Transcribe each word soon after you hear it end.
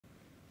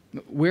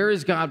Where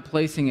is God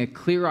placing a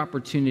clear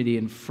opportunity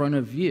in front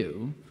of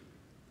you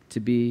to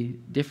be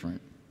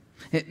different?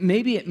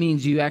 Maybe it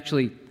means you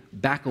actually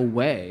back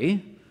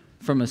away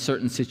from a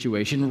certain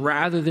situation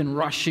rather than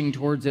rushing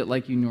towards it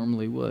like you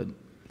normally would.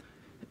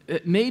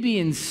 Maybe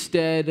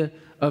instead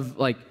of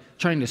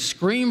trying to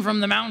scream from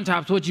the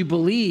mountaintops what you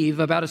believe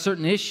about a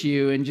certain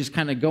issue and just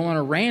kind of go on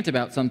a rant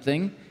about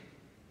something,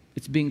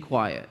 it's being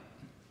quiet.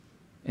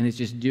 And it's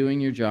just doing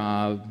your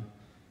job,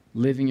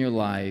 living your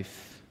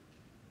life,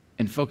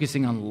 and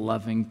focusing on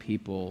loving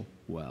people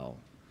well.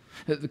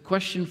 The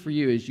question for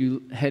you as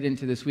you head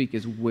into this week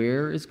is,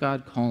 where is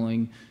God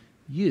calling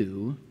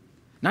you,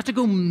 not to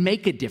go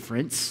make a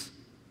difference,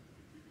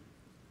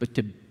 but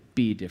to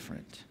be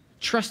different?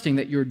 Trusting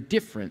that your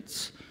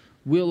difference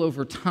will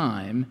over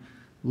time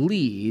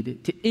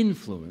lead to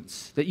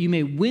influence, that you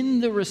may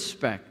win the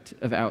respect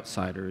of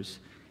outsiders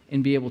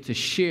and be able to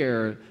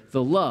share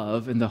the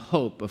love and the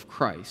hope of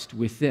Christ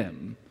with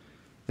them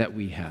that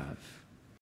we have.